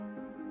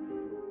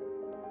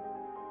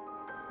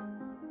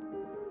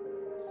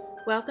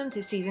Welcome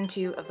to Season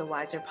 2 of the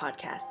Wiser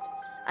Podcast.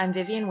 I'm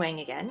Vivian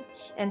Wang again,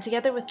 and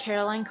together with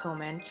Caroline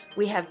Coleman,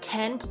 we have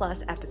 10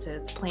 plus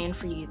episodes planned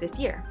for you this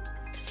year.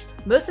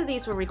 Most of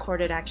these were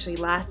recorded actually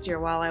last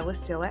year while I was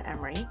still at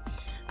Emory.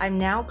 I'm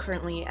now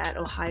currently at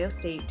Ohio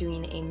State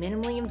doing a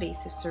minimally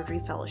invasive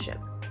surgery fellowship.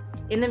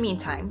 In the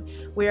meantime,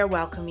 we are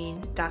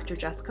welcoming Dr.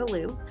 Jessica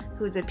Liu,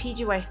 who is a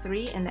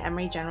PGY3 in the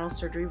Emory General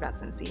Surgery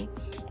Residency,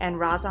 and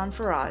Razan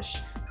Faraj,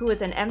 who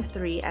is an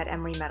M3 at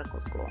Emory Medical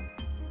School.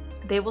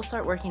 They will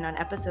start working on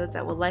episodes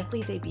that will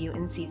likely debut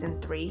in Season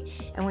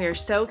 3, and we are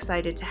so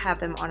excited to have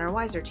them on our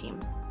Wiser team.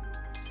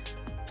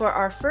 For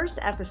our first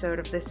episode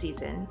of this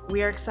season,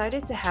 we are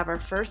excited to have our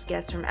first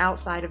guest from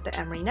outside of the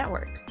Emory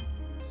network,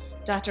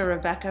 Dr.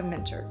 Rebecca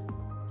Minter.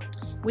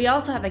 We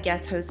also have a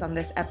guest host on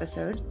this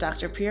episode,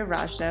 Dr. Priya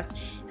Rajdev,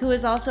 who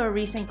is also a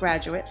recent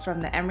graduate from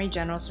the Emory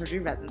General Surgery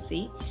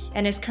Residency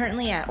and is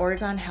currently at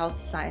Oregon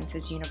Health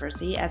Sciences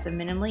University as a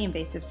minimally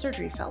invasive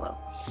surgery fellow.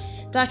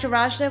 Dr.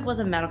 Rajdev was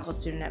a medical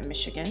student at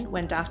Michigan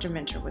when Dr.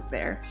 Minter was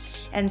there,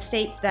 and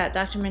states that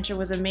Dr. Minter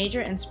was a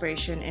major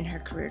inspiration in her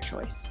career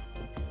choice.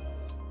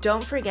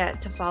 Don't forget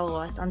to follow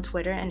us on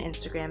Twitter and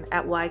Instagram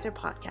at Wiser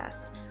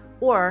Podcast,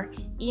 or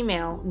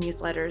email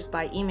newsletters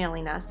by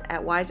emailing us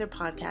at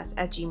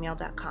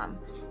wiserpodcast@gmail.com.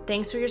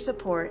 Thanks for your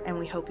support, and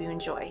we hope you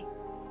enjoy.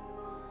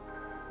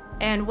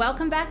 And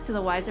welcome back to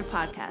the Wiser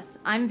Podcast.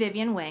 I'm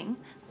Vivian Wang.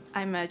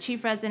 I'm a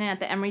chief resident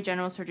at the Emory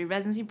General Surgery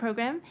Residency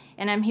Program,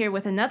 and I'm here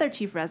with another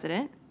chief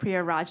resident,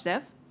 Priya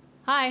Rajdev.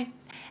 Hi.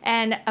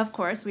 And of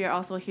course, we are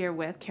also here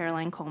with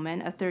Caroline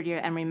Coleman, a third-year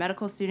Emory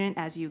medical student,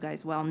 as you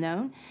guys well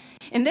know.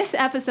 In this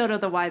episode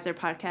of the Wiser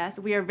Podcast,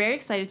 we are very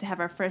excited to have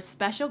our first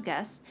special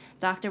guest,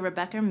 Dr.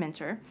 Rebecca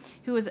Minter,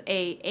 who is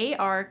a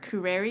A.R.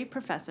 Cureri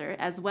professor,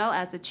 as well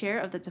as the chair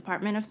of the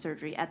Department of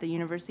Surgery at the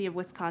University of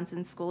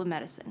Wisconsin School of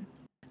Medicine.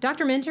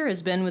 Dr. Minter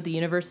has been with the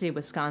University of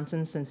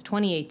Wisconsin since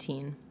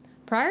 2018.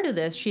 Prior to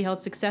this, she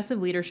held successive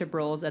leadership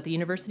roles at the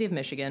University of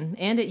Michigan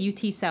and at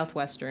UT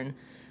Southwestern,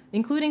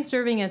 including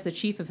serving as the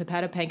chief of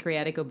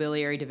Hepatopancreatic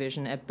Biliary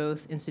Division at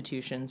both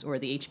institutions, or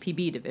the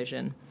HPB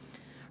division.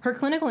 Her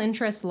clinical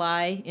interests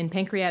lie in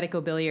pancreatic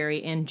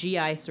biliary and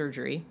GI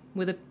surgery,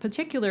 with a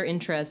particular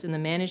interest in the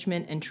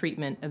management and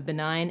treatment of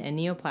benign and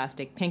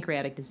neoplastic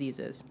pancreatic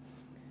diseases.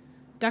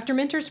 Dr.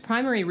 Minter's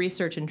primary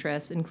research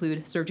interests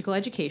include surgical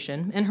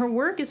education, and her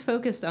work is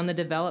focused on the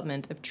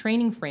development of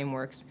training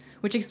frameworks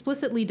which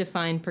explicitly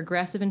define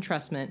progressive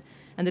entrustment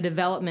and the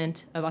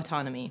development of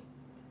autonomy.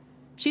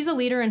 She's a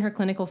leader in her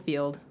clinical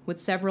field, with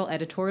several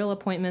editorial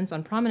appointments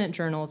on prominent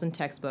journals and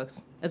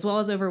textbooks, as well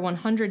as over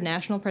 100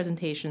 national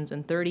presentations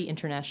and 30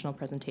 international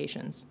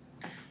presentations.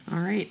 All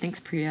right,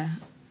 thanks, Priya.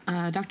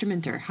 Dr.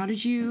 Minter, how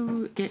did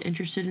you get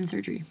interested in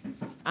surgery?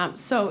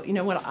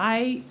 When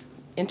I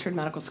entered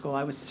medical school,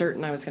 I was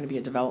certain I was going to be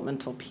a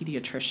developmental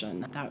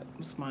pediatrician. That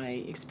was my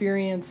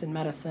experience in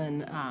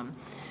medicine.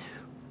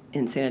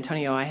 In San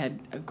Antonio, I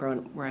had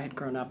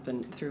grown up,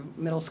 and through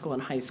middle school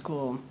and high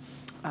school,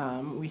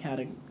 we had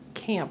a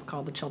camp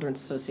called the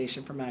Children's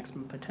Association for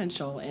Maximum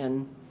Potential,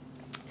 and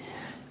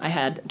I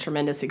had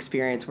tremendous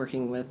experience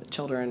working with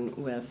children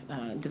with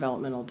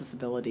developmental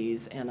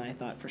disabilities, and I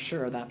thought for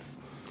sure that's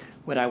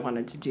what I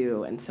wanted to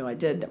do. And so I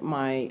did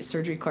my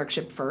surgery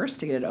clerkship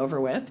first to get it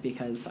over with,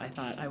 because I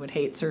thought I would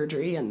hate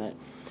surgery and that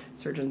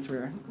surgeons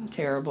were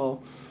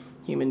terrible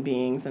human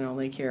beings and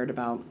only cared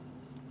about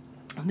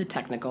the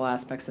technical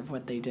aspects of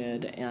what they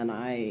did. And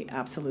I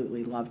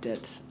absolutely loved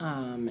it,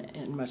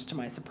 and much to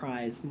my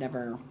surprise,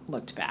 never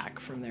looked back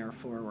from there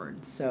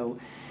forward. So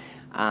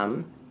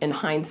in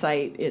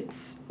hindsight,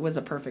 it was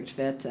a perfect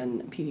fit,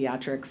 and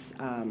pediatrics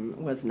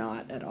was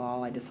not at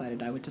all. I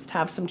decided I would just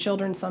have some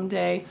children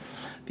someday,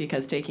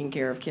 because taking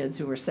care of kids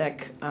who were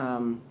sick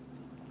and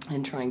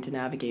trying to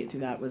navigate through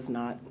that was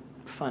not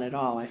fun at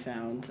all, I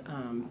found.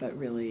 But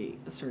really,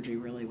 surgery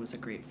really was a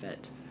great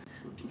fit.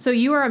 So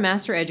you are a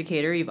master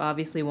educator. You've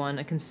obviously won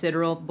a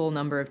considerable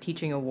number of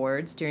teaching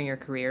awards during your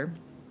career.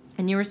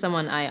 And you were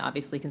someone I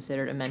obviously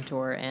considered a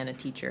mentor and a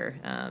teacher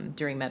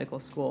during medical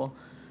school.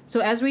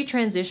 So as we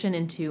transition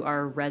into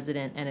our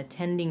resident and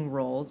attending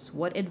roles,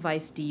 what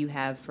advice do you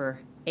have for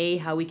A,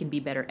 how we can be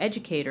better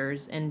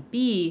educators, and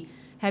B,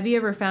 have you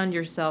ever found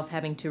yourself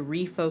having to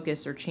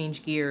refocus or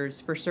change gears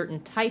for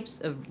certain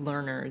types of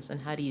learners,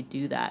 and how do you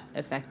do that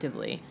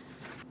effectively?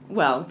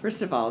 Well,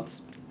 first of all,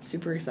 it's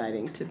super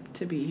exciting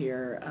to be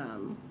here,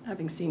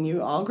 having seen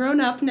you all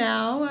grown up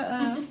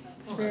now.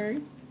 It's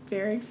very,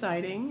 very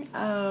exciting.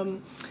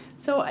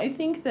 So I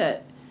think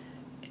that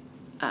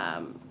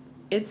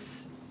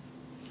it's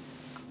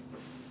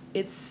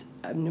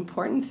an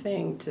important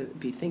thing to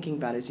be thinking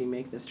about as you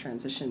make this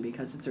transition,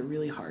 because it's a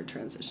really hard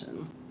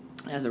transition.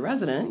 As a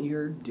resident,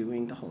 you're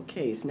doing the whole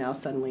case. Now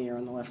suddenly you're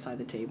on the left side of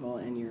the table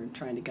and you're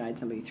trying to guide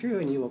somebody through,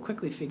 and you will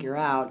quickly figure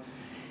out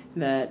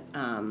that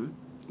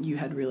you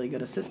had really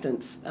good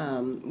assistance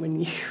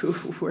when you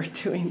were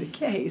doing the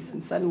case,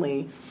 and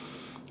suddenly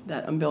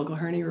that umbilical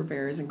hernia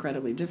repair is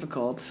incredibly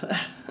difficult.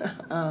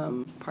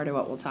 Part of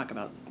what we'll talk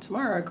about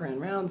tomorrow at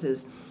Grand Rounds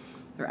is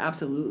there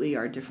absolutely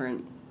are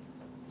different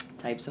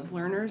types of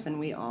learners, and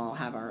we all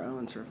have our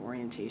own sort of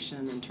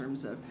orientation in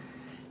terms of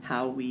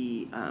how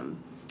we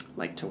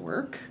like to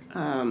work.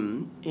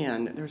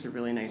 And there's a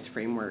really nice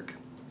framework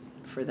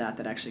for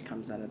that actually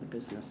comes out of the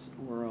business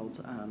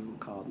world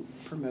called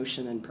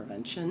promotion and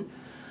prevention.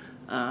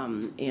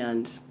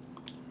 And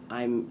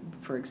I'm,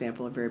 for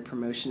example, a very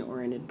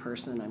promotion-oriented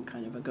person. I'm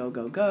kind of a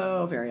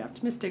go, very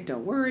optimistic.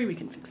 Don't worry, we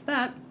can fix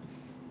that.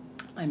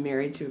 I'm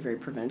married to a very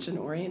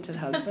prevention-oriented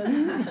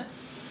husband,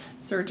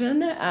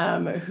 surgeon,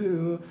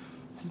 who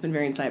this has been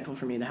very insightful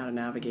for me to how to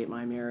navigate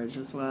my marriage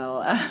as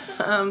well.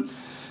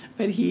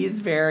 But he's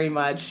very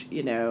much,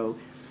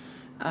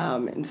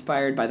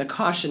 inspired by the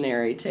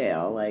cautionary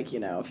tale. Like,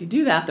 if you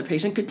do that, the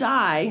patient could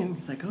die. And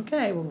he's like,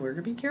 okay, well, we're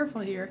going to be careful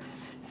here.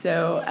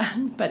 So,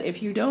 but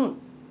if you don't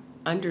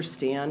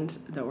understand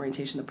the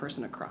orientation of the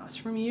person across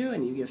from you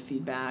and you give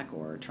feedback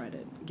or try to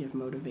give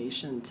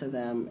motivation to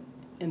them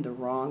in the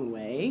wrong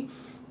way,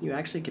 you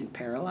actually can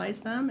paralyze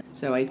them.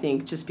 So I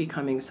think just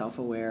becoming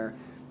self-aware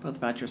both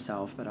about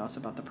yourself but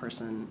also about the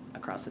person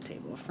across the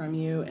table from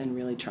you and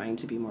really trying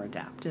to be more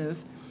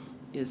adaptive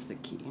is the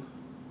key.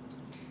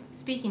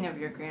 Speaking of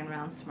your grand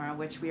rounds tomorrow,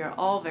 which we are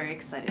all very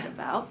excited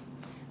about,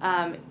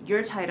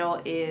 your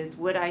title is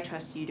Would I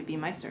Trust You to Be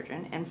My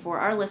Surgeon? And for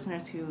our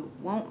listeners who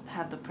won't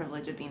have the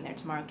privilege of being there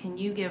tomorrow, can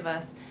you give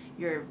us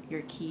your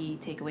key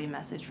takeaway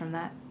message from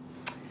that?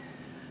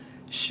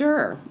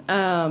 Sure.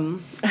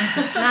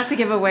 Not to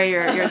give away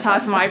your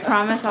talk tomorrow. I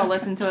promise I'll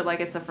listen to it like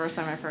it's the first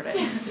time I've heard it.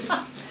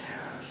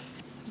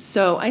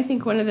 So I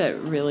think one of the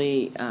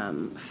really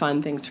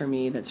fun things for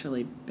me that's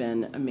really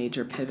been a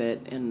major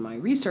pivot in my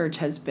research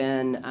has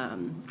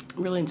been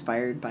really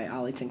inspired by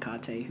Ali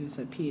Tenkate, who's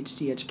a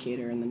PhD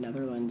educator in the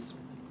Netherlands,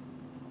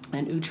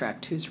 and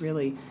Utrecht, who's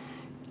really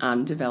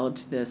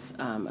developed this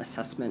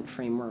assessment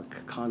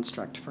framework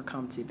construct for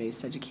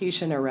competency-based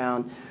education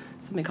around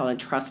something called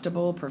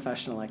entrustable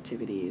professional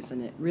activities.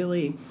 And it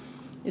really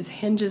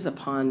hinges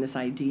upon this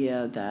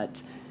idea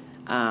that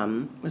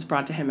was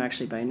brought to him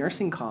actually by a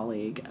nursing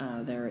colleague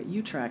there at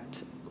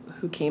Utrecht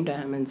who came to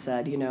him and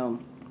said,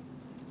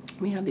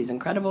 we have these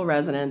incredible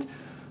residents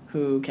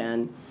who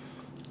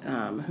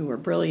are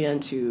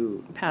brilliant,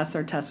 who pass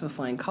their tests with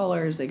flying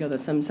colors. They go to the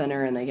sim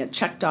center and they get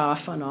checked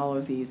off on all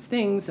of these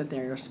things that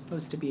they're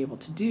supposed to be able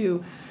to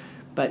do,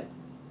 but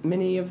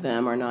many of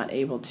them are not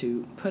able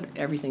to put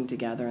everything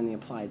together in the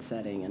applied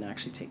setting and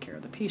actually take care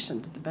of the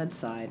patient at the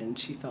bedside. And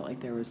she felt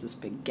like there was this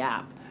big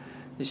gap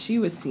that she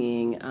was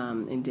seeing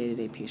in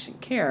day-to-day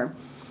patient care.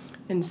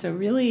 And so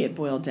really it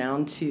boiled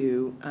down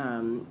to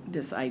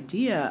this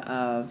idea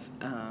of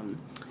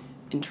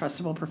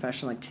entrustable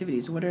professional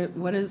activities.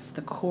 What is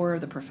the core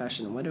of the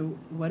profession?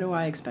 What do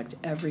I expect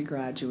every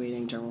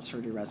graduating general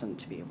surgery resident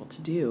to be able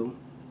to do?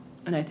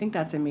 And I think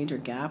that's a major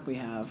gap we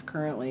have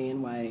currently,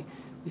 and why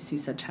we see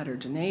such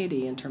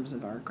heterogeneity in terms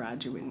of our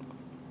graduating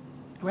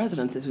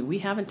residents is we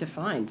haven't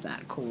defined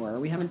that core,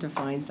 we haven't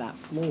defined that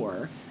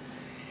floor.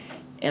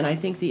 And I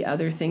think the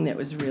other thing that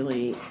was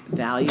really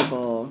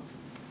valuable,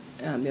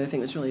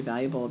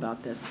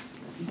 about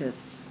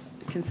this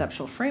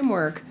conceptual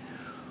framework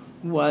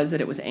was that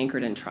it was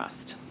anchored in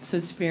trust. So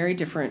it's very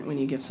different when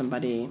you give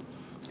somebody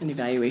an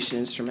evaluation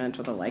instrument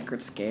with a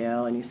Likert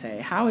scale and you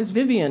say, how is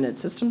Vivian at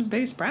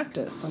systems-based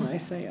practice? And I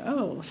say,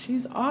 oh,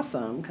 she's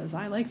awesome because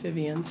I like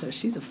Vivian, so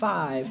she's a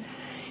 5.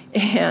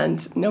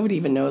 And nobody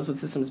even knows what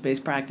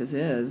systems-based practice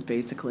is,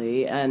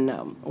 basically, and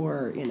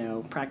or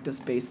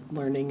practice-based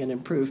learning and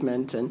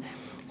improvement. And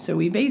so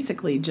we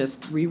basically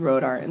just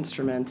rewrote our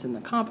instruments and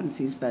the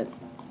competencies, but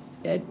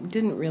it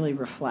didn't really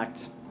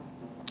reflect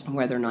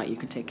whether or not you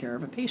could take care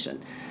of a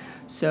patient.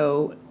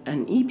 So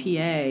an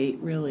EPA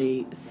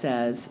really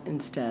says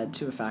instead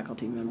to a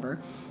faculty member,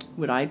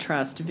 would I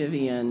trust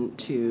Vivian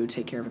to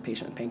take care of a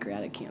patient with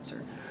pancreatic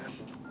cancer?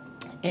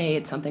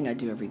 It's something I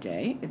do every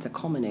day. It's a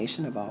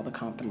culmination of all the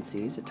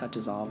competencies. It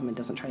touches all of them. It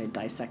doesn't try to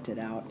dissect it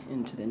out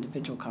into the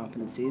individual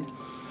competencies.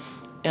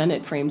 And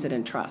it frames it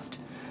in trust.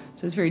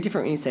 So it's very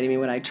different when you say to me,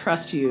 would I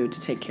trust you to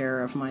take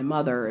care of my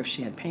mother if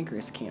she had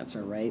pancreas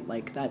cancer, right?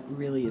 Like that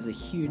really is a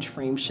huge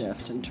frame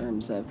shift in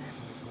terms of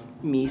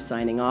me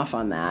signing off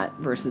on that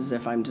versus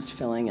if I'm just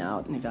filling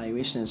out an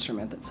evaluation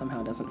instrument that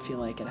somehow doesn't feel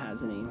like it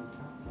has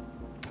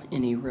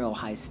any real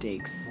high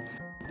stakes.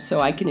 So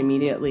I can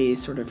immediately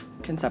sort of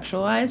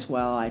conceptualize,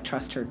 well, I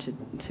trust her to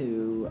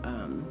do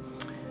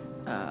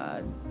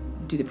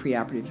the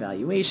preoperative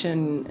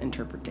evaluation,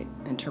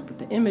 interpret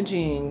the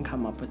imaging,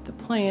 come up with the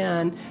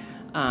plan.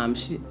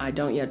 I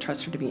don't yet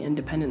trust her to be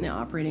independent in the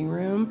operating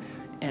room,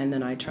 and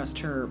then I trust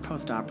her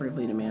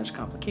post-operatively to manage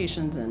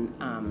complications and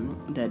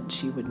that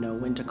she would know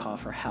when to call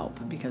for help,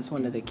 because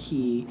one of the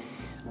key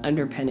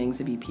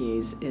underpinnings of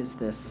EPAs is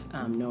this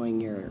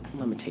knowing your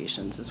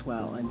limitations as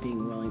well and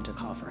being willing to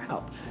call for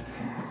help.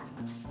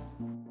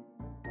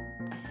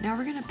 Now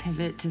we're going to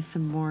pivot to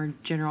some more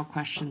general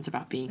questions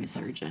about being a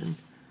surgeon.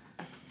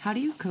 How do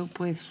you cope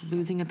with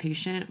losing a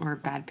patient or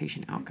bad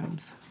patient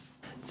outcomes?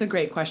 It's a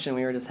great question.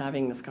 We were just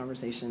having this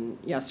conversation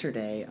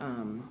yesterday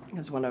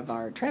because one of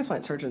our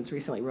transplant surgeons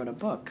recently wrote a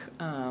book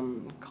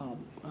called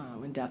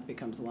When Death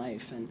Becomes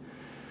Life. And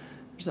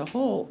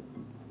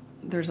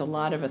there's a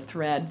lot of a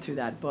thread through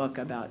that book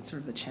about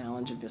sort of the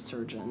challenge of a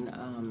surgeon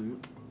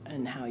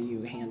and how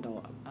you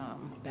handle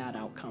bad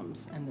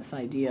outcomes, and this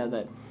idea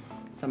that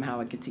somehow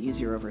it gets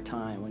easier over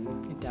time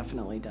when it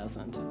definitely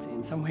doesn't.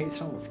 In some ways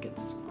it almost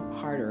gets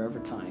harder over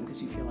time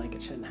because you feel like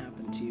it shouldn't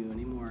happen to you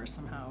anymore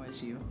somehow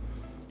as you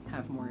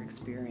have more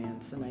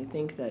experience. And I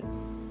think that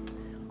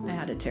I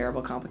had a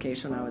terrible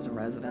complication when I was a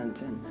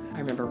resident, and I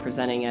remember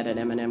presenting at an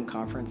M&M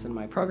conference and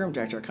my program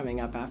director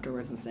coming up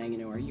afterwards and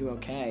saying, are you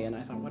okay? And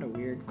I thought, what a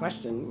weird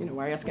question.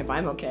 Why are you asking if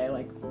I'm okay?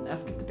 Like,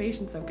 ask if the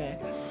patient's okay.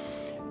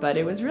 But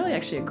it was really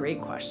actually a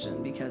great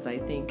question because I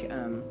think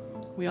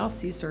we all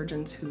see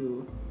surgeons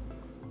who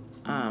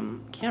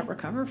can't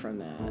recover from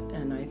that.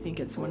 And I think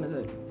it's one of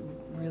the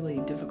really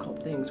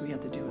difficult things we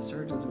have to do as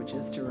surgeons, which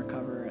is to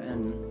recover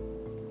and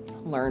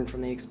learn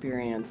from the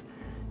experience,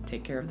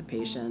 take care of the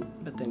patient,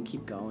 but then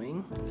keep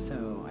going.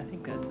 So I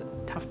think that's a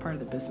tough part of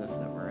the business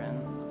that we're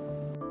in.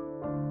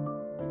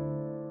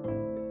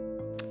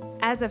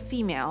 As a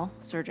female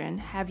surgeon,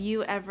 have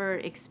you ever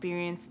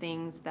experienced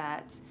things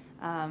that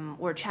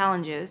or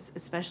challenges,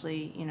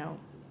 especially,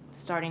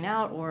 starting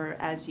out or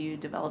as you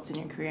developed in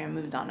your career and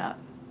moved on up?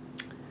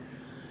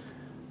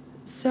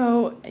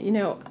 So,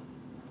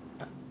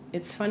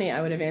 it's funny,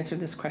 I would have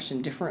answered this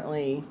question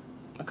differently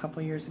a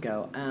couple years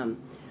ago.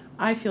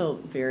 I feel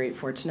very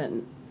fortunate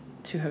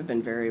to have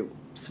been very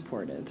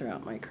supported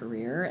throughout my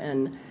career,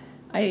 and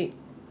I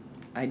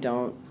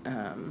don't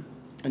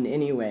in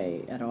any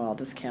way at all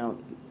discount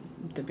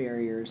the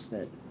barriers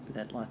that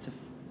lots of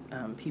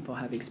people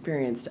have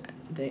experienced.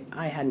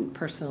 I hadn't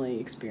personally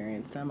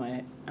experienced them.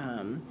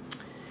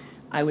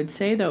 I would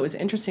say, though, it was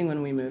interesting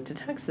when we moved to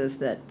Texas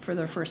that for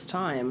the first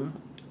time,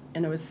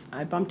 and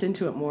I bumped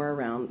into it more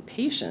around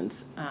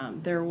patients,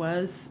 there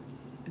was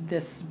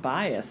this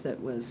bias that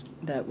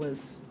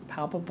was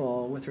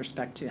palpable with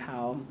respect to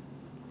how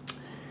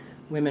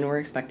women were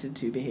expected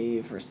to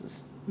behave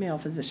versus male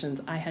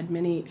physicians. I had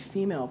many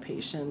female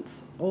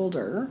patients,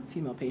 older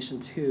female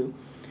patients, who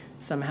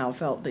somehow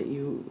felt that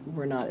you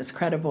were not as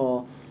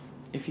credible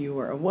if you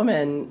were a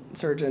woman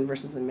surgeon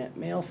versus a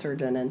male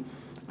surgeon. And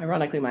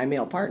ironically, my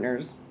male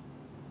partners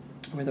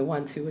were the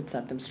ones who would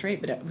set them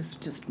straight, but it was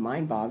just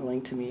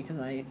mind-boggling to me because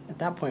I, at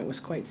that point, was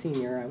quite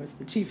senior. I was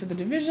the chief of the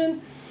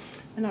division,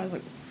 and I was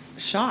like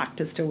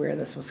shocked as to where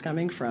this was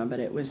coming from, but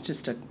it was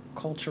just a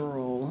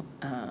cultural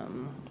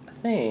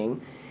thing.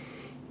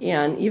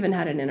 And even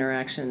had an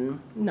interaction,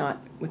 not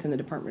within the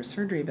Department of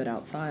Surgery, but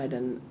outside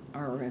in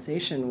our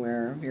organization,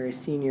 where a very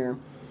senior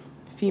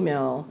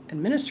female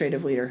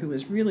administrative leader who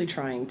was really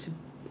trying to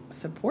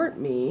support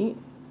me,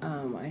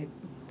 I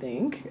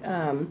think,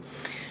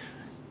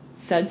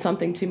 said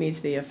something to me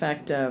to the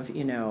effect of,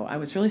 I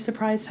was really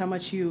surprised how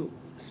much you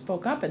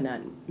spoke up in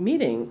that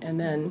meeting. And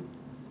then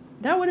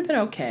that would have been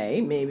okay.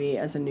 Maybe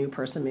as a new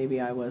person, maybe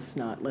I was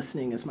not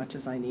listening as much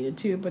as I needed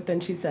to. But then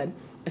she said,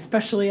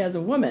 especially as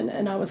a woman.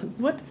 And I was like,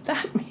 what does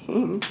that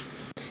mean?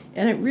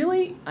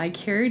 And I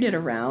carried it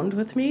around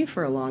with me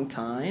for a long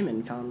time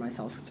and found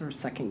myself sort of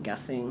second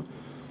guessing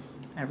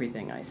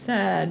everything I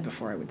said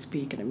before I would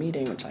speak in a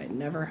meeting, which I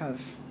never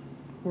have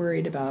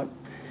worried about.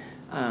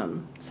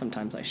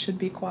 Sometimes I should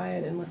be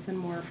quiet and listen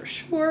more for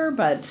sure,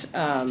 but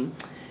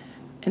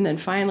and then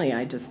finally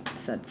I just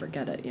said,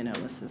 forget it,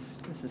 this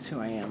is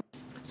who I am.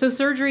 So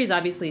surgery is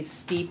obviously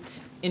steeped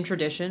in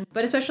tradition,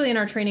 but especially in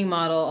our training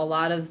model, a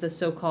lot of the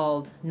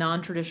so-called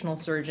non-traditional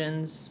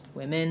surgeons,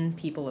 women,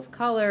 people of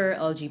color,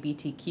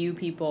 LGBTQ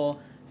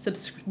people,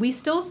 we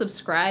still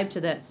subscribe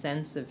to that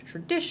sense of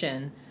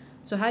tradition.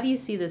 So how do you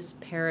see this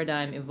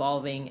paradigm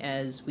evolving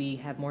as we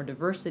have more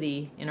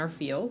diversity in our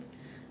field?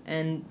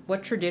 And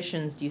what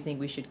traditions do you think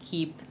we should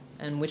keep,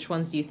 and which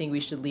ones do you think we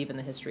should leave in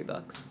the history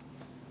books?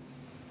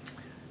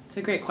 It's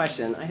a great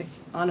question. I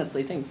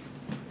honestly think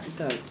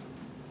the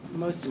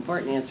most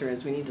important answer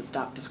is we need to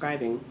stop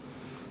describing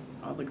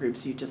all the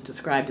groups you just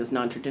described as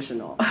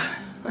non-traditional.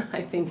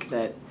 I think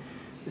that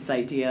this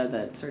idea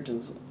that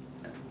surgeons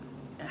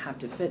have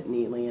to fit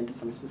neatly into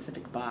some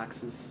specific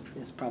box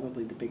is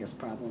probably the biggest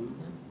problem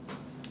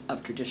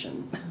of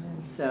tradition.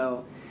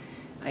 So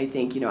I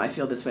think, I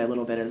feel this way a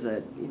little bit as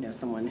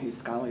someone whose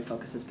scholarly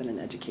focus has been in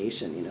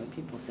education.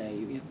 People say,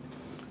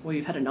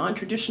 you've had a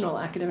non-traditional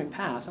academic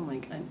path. I'm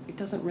like, it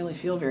doesn't really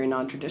feel very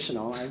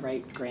non-traditional. I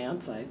write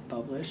grants, I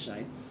publish,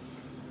 I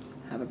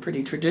have a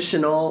pretty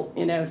traditional,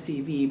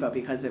 CV, but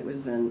because it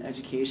was in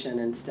education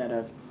instead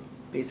of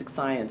basic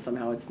science,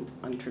 somehow it's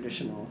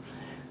untraditional.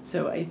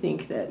 So I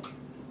think that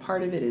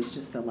part of it is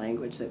just the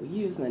language that we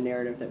use and the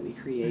narrative that we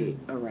create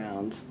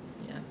around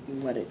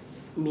what it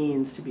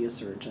means to be a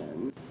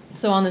surgeon.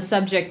 So on the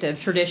subject of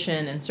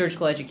tradition and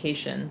surgical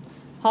education,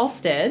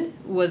 Halsted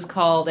was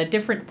called at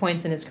different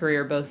points in his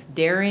career both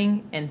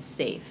daring and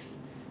safe.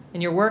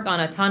 And your work on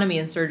autonomy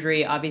in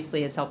surgery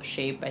obviously has helped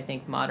shape, I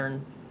think,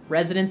 modern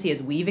residency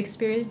as we've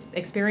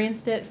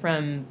experienced it,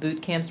 from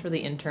boot camps for the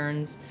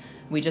interns.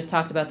 We just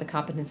talked about the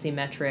competency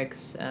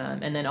metrics,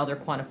 and then other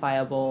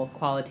quantifiable,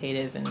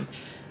 qualitative,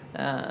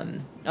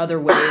 and other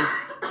ways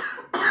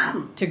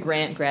to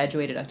grant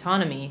graduated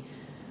autonomy.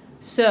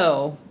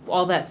 So,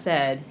 all that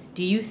said,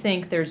 do you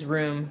think there's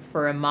room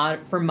for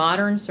for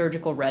modern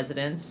surgical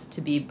residents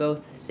to be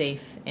both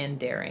safe and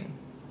daring?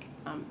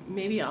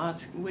 Maybe I'll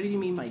ask, what do you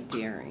mean by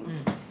daring?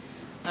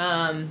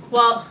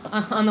 Well,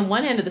 on the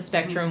one end of the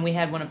spectrum, we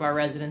had one of our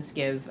residents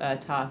give a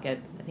talk at,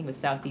 I think it was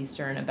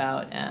Southeastern,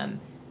 about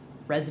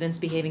residents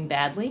behaving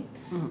badly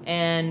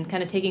and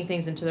kind of taking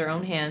things into their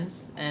own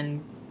hands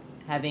and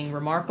having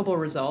remarkable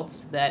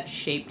results that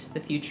shaped the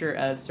future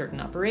of certain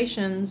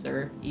operations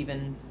or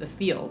even the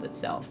field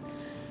itself.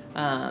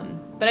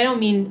 But I don't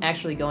mean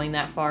actually going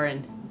that far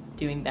and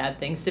doing bad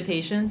things to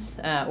patients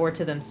or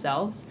to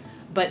themselves,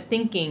 but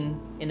thinking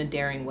in a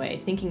daring way,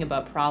 thinking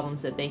about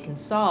problems that they can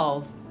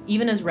solve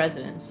even as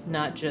residents,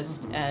 not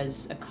just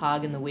as a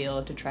cog in the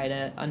wheel to try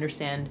to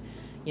understand,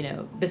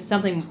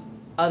 something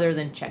other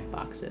than check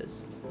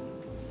boxes.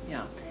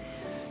 Yeah.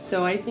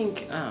 So I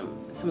think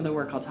some of the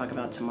work I'll talk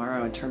about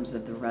tomorrow in terms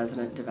of the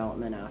resident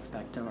development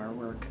aspect of our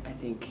work, I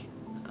think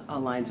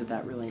aligns with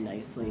that really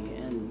nicely.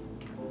 And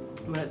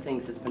one of the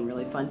things that's been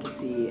really fun to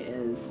see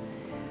is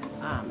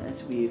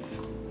as we've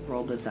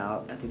rolled this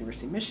out at the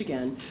University of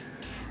Michigan,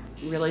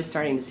 really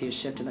starting to see a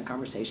shift in the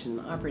conversation in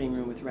the operating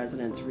room with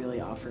residents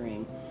really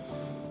offering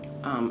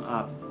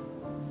up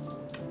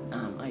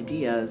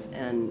ideas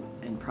and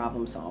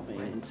problem solving.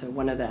 And so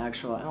one of the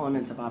actual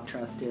elements of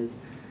OpTrust is,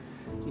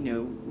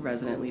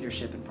 resident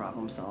leadership and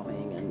problem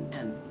solving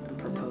and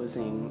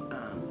proposing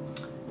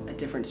a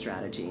different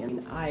strategy.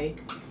 And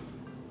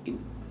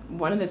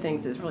one of the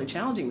things that's really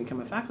challenging to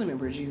become a faculty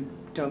member is you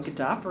don't get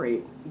to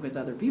operate with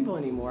other people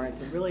anymore. And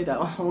so really the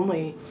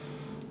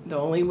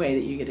only way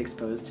that you get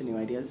exposed to new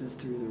ideas is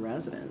through the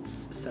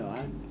residents. So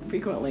I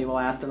frequently will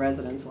ask the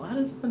residents, well, how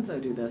does so-and-so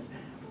do this?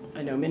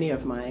 I know many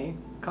of my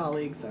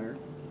colleagues are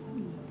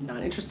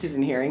not interested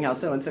in hearing how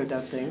so-and-so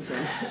does things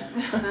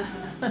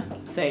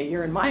and say,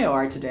 you're in my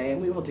OR today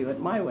and we will do it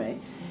my way.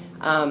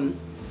 And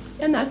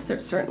that's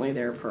certainly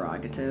their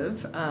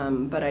prerogative.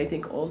 But I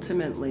think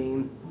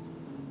ultimately,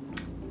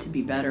 to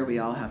be better, we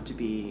all have to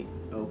be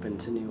open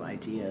to new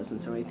ideas. And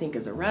so I think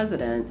as a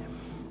resident,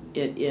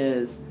 it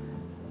is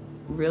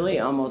really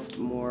almost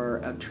more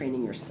of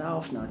training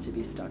yourself not to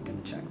be stuck in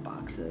the check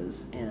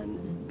boxes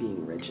and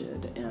being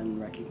rigid and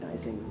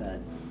recognizing that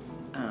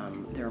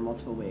there are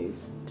multiple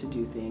ways to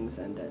do things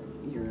and that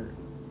you're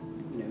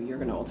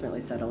going to ultimately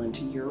settle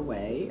into your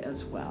way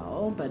as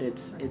well, but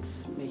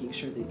it's making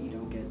sure that you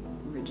don't get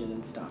rigid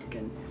and stuck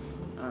and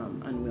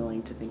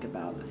unwilling to think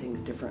about things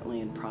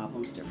differently and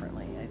problems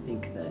differently. I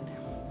think that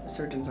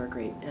surgeons are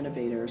great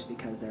innovators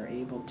because they're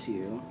able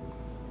to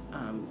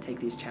take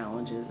these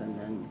challenges and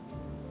then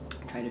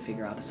try to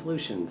figure out a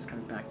solution. It's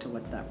kind of back to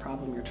what's that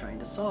problem you're trying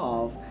to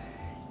solve.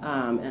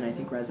 And I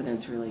think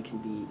residents really can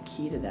be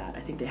key to that. I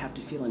think they have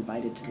to feel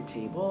invited to the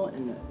table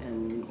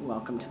and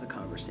welcome to the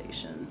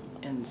conversation.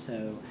 And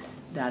so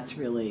that's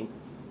really,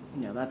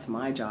 that's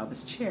my job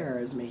as chair,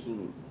 is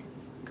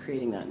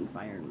creating that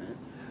environment.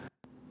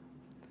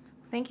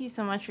 Thank you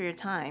so much for your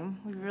time.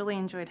 We really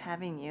enjoyed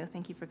having you.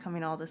 Thank you for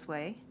coming all this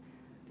way.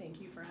 Thank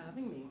you for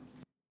having me.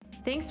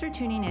 Thanks for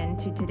tuning in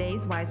to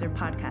today's Wiser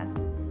podcast.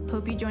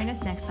 Hope you join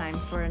us next time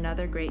for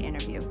another great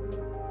interview.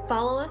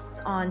 Follow us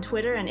on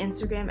Twitter and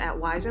Instagram at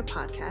Wiser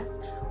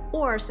Podcast,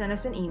 or send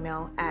us an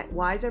email at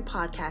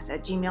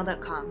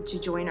wiserpodcast@gmail.com to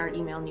join our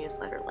email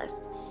newsletter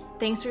list.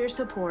 Thanks for your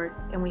support,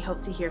 and we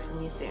hope to hear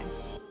from you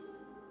soon.